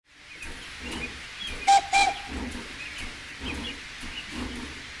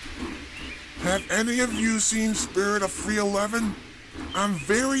Have any of you seen Spirit of 311? I'm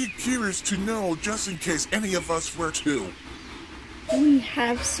very curious to know, just in case any of us were to. We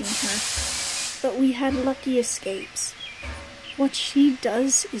have seen her, but we had lucky escapes. What she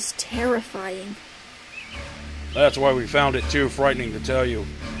does is terrifying. That's why we found it too frightening to tell you.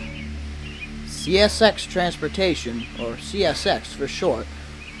 CSX Transportation, or CSX for short,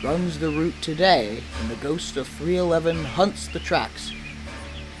 runs the route today, and the ghost of 311 hunts the tracks.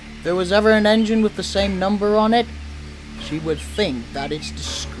 If there was ever an engine with the same number on it, she would think that it's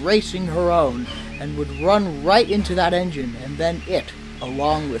disgracing her own, and would run right into that engine, and then it,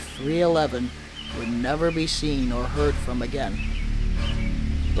 along with 311, would never be seen or heard from again.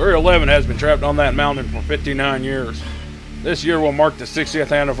 311 has been trapped on that mountain for 59 years. This year will mark the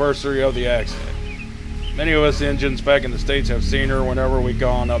 60th anniversary of the accident. Many of us engines back in the States have seen her whenever we've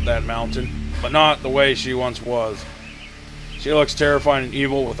gone up that mountain, but not the way she once was. She looks terrifying and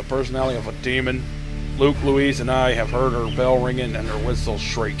evil with the personality of a demon. Luke, Louise, and I have heard her bell ringing and her whistle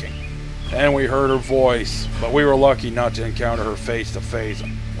shrieking. And we heard her voice, but we were lucky not to encounter her face to face.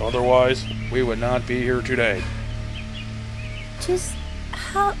 Otherwise, we would not be here today. Just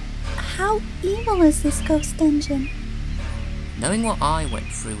how evil is this ghost engine? Knowing what I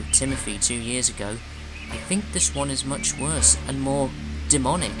went through with Timothy 2 years ago, I think this one is much worse and more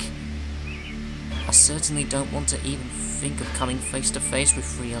demonic. I certainly don't want to even think of coming face to face with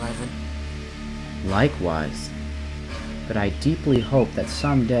 311. Likewise. But I deeply hope that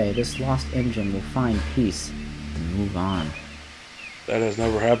someday this lost engine will find peace and move on. That has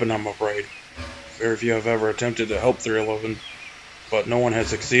never happened, I'm afraid. Very few have ever attempted to help 311, but no one has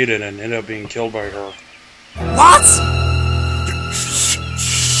succeeded and ended up being killed by her. What?!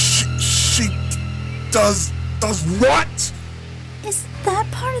 She does what? Is that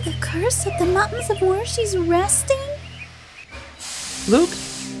part of the curse of the mountains of where she's resting? Luke,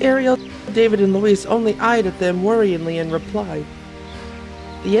 Ariel, David, and Louise only eyed at them worryingly in reply.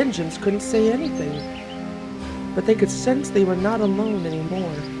 The engines couldn't say anything, but they could sense they were not alone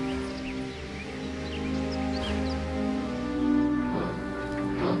anymore.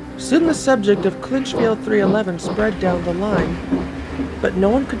 Soon the subject of Clinchfield 311 spread down the line, but no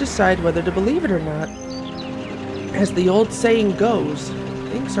one could decide whether to believe it or not. As the old saying goes,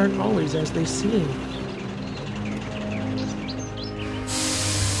 things aren't always as they seem.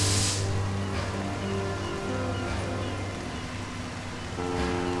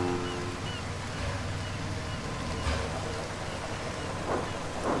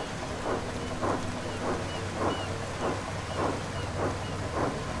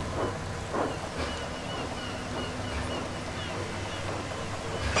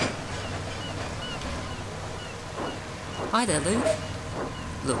 Hi there, Luke.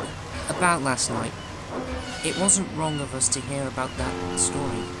 Look, about last night. It wasn't wrong of us to hear about that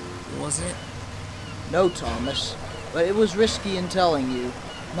story, was it? No, Thomas, but it was risky in telling you.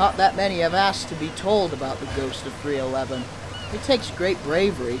 Not that many have asked to be told about the ghost of 311. It takes great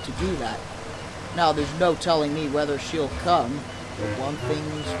bravery to do that. Now, there's no telling me whether she'll come, but one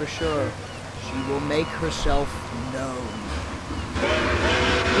thing's for sure. She will make herself known.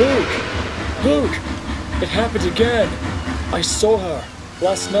 Luke! It happened again! I saw her.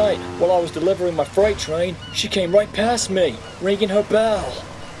 Last night, while I was delivering my freight train, she came right past me, ringing her bell.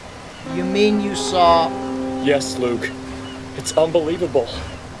 You mean you saw... Yes, Luke. It's unbelievable.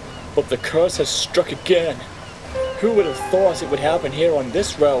 But the curse has struck again. Who would have thought it would happen here on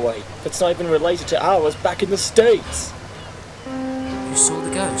this railway that's not even related to ours back in the States? You saw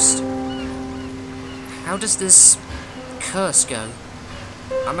the ghost? How does this curse go?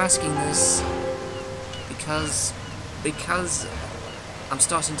 I'm asking this because I'm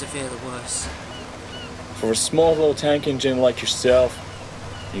starting to fear the worst. For a small little tank engine like yourself,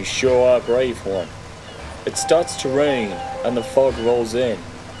 you sure are a brave one. It starts to rain and the fog rolls in.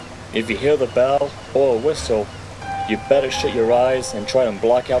 If you hear the bell or a whistle, you better shut your eyes and try and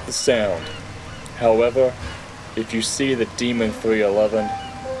block out the sound. However, if you see the demon 311,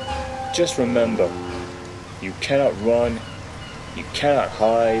 just remember, you cannot run, you cannot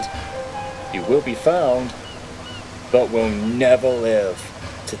hide, you will be found, but will never live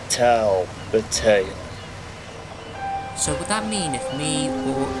to tell the tale. So would that mean if me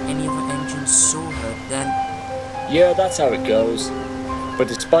or any other engines saw her, then... Yeah, that's how it goes. But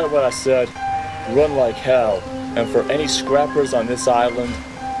despite what I said, run like hell, and for any scrappers on this island,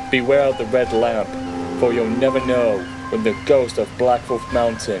 beware of the red lamp, for you'll never know when the ghost of Black Wolf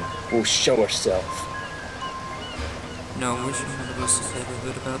Mountain will show herself. No, I wish none of us has ever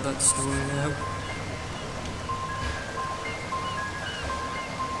heard about that story now.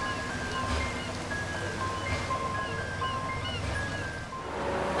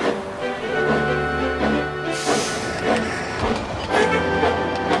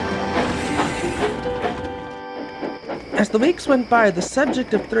 the weeks went by, the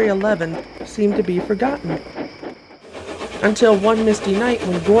subject of 311 seemed to be forgotten. Until one misty night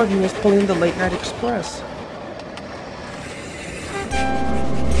when Gordon was pulling the late-night express.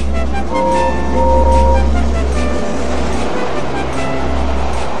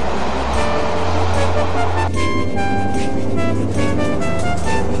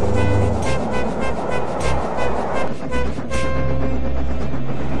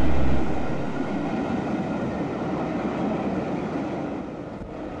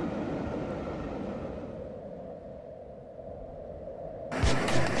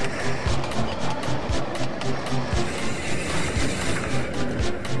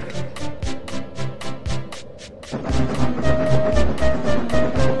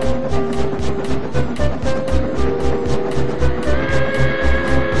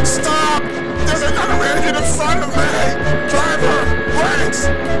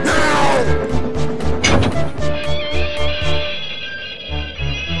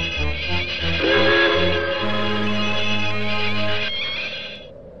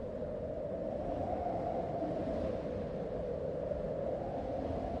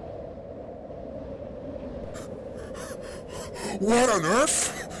 What on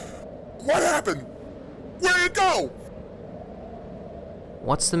earth? What happened? Where'd it go?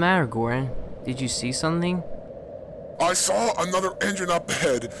 What's the matter, Gordon? Did you see something? I saw another engine up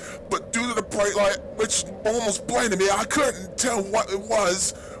ahead, but due to the bright light, which almost blinded me, I couldn't tell what it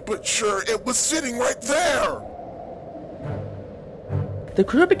was, but sure, it was sitting right there! The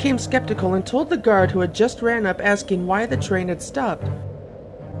crew became skeptical and told the guard who had just ran up asking why the train had stopped.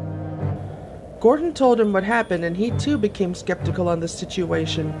 Gordon told him what happened, and he too became skeptical on the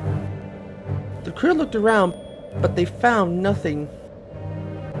situation. The crew looked around, but they found nothing.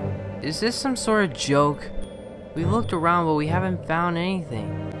 Is this some sort of joke? We looked around, but we haven't found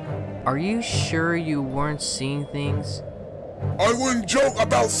anything. Are you sure you weren't seeing things? I wouldn't joke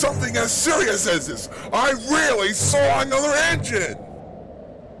about something as serious as this. I really saw another engine!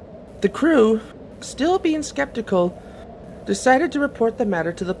 The crew, still being skeptical, decided to report the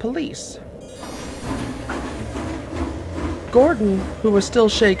matter to the police. Gordon, who was still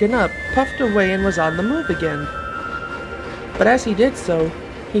shaken up, puffed away and was on the move again. But as he did so,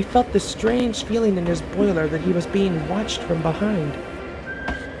 he felt this strange feeling in his boiler that he was being watched from behind.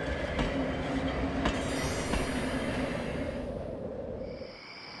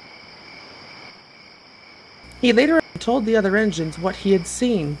 He later told the other engines what he had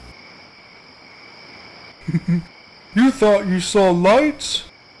seen. You thought you saw lights?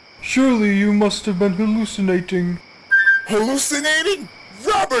 Surely you must have been hallucinating. Hallucinating?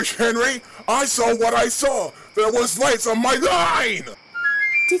 Rubbish, Henry! I saw what I saw! There was lights on my line!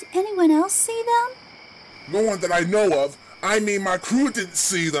 Did anyone else see them? No one that I know of. I mean, my crew didn't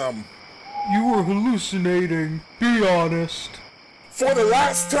see them. You were hallucinating. Be honest. For the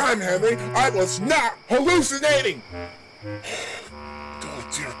last time, Henry, I was not hallucinating! Oh,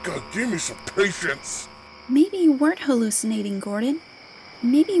 dear God, give me some patience. Maybe you weren't hallucinating, Gordon.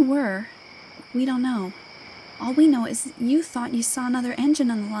 Maybe you were. We don't know. All we know is you thought you saw another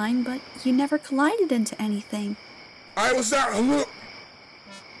engine on the line, but you never collided into anything. I was not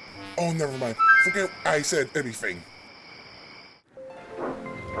Oh, never mind. Forget I said anything.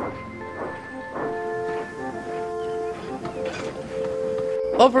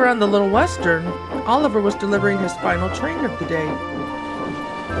 Over on the Little Western, Oliver was delivering his final train of the day.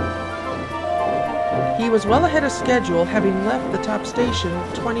 He was well ahead of schedule, having left the top station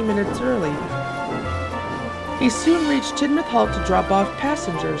 20 minutes early. He soon reached Tidmouth Halt to drop off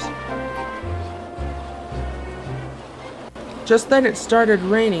passengers. Just then it started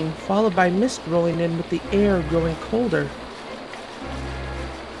raining, followed by mist rolling in with the air growing colder.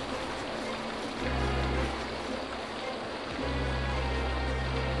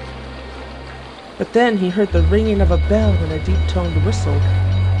 But then he heard the ringing of a bell and a deep-toned whistle.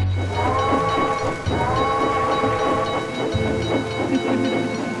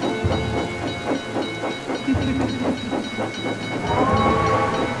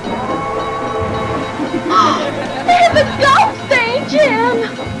 They're the ghost engine!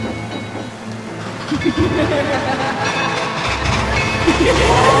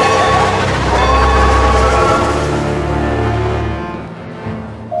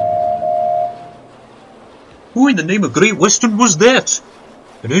 Who in the name of Great Western was that?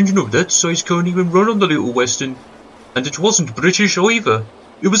 An engine of that size can't even run on the Little Western. And it wasn't British either.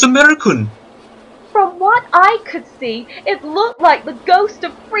 It was American. From what I could see, it looked like the ghost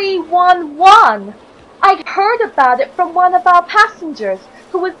of 311. I heard about it from one of our passengers,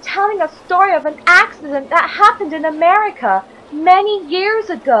 who was telling a story of an accident that happened in America many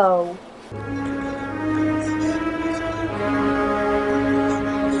years ago.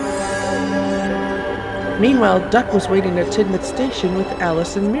 Meanwhile, Duck was waiting at Tidmouth Station with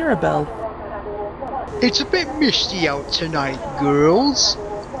Alice and Mirabel. It's a bit misty out tonight, girls.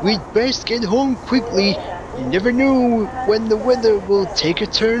 We'd best get home quickly. You never know when the weather will take a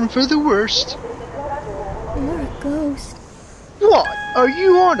turn for the worst. Or a ghost. What are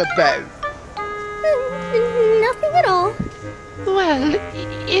you on about? Nothing at all. Well,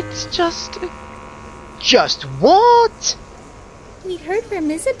 it's just... Just what? We heard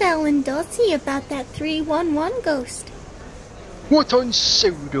from Isabel and Dulcie about that 311 ghost. What on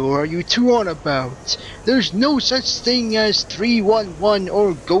Sodor are you two on about? There's no such thing as 311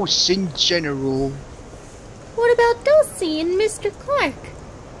 or ghosts in general. What about Dulcie and Mr. Clark?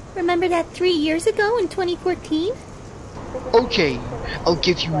 Remember that 3 years ago in 2014? Okay, I'll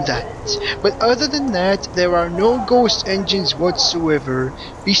give you that. But other than that, there are no ghost engines whatsoever.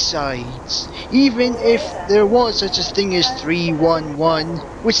 Besides, even if there was such a thing as 311,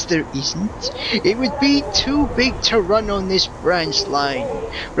 which there isn't, it would be too big to run on this branch line.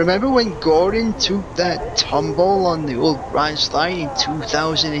 Remember when Gordon took that tumble on the old branch line in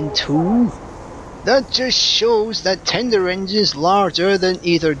 2002? That just shows that tender engines larger than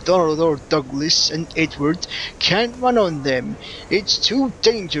either Donald or Douglas and Edward can't run on them. It's too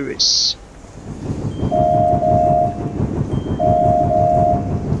dangerous.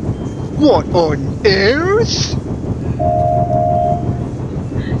 What on earth?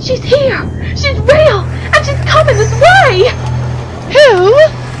 She's here! She's real! And she's coming this way! Who?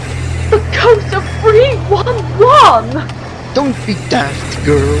 The ghost of 311! Don't be daft,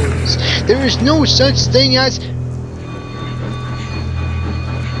 girls. There is no such thing as...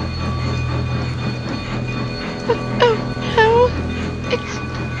 Oh, it's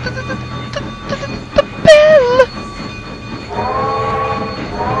the bell!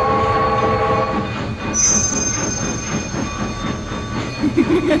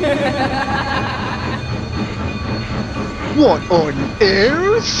 What on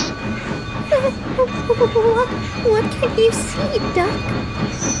earth? What can you see, Duck?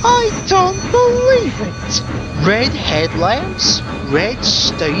 I don't believe it! Red headlamps? Red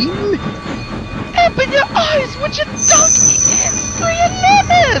steam? Open your eyes, would you, Duck? It's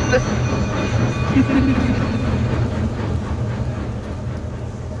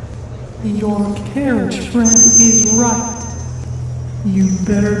 311! Your carriage friend is right. You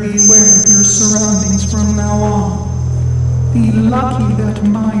better beware of your surroundings from now on. Be lucky that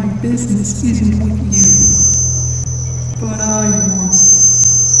my business isn't with you. But I won't.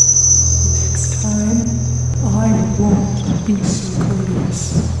 Next time, I won't be so courteous.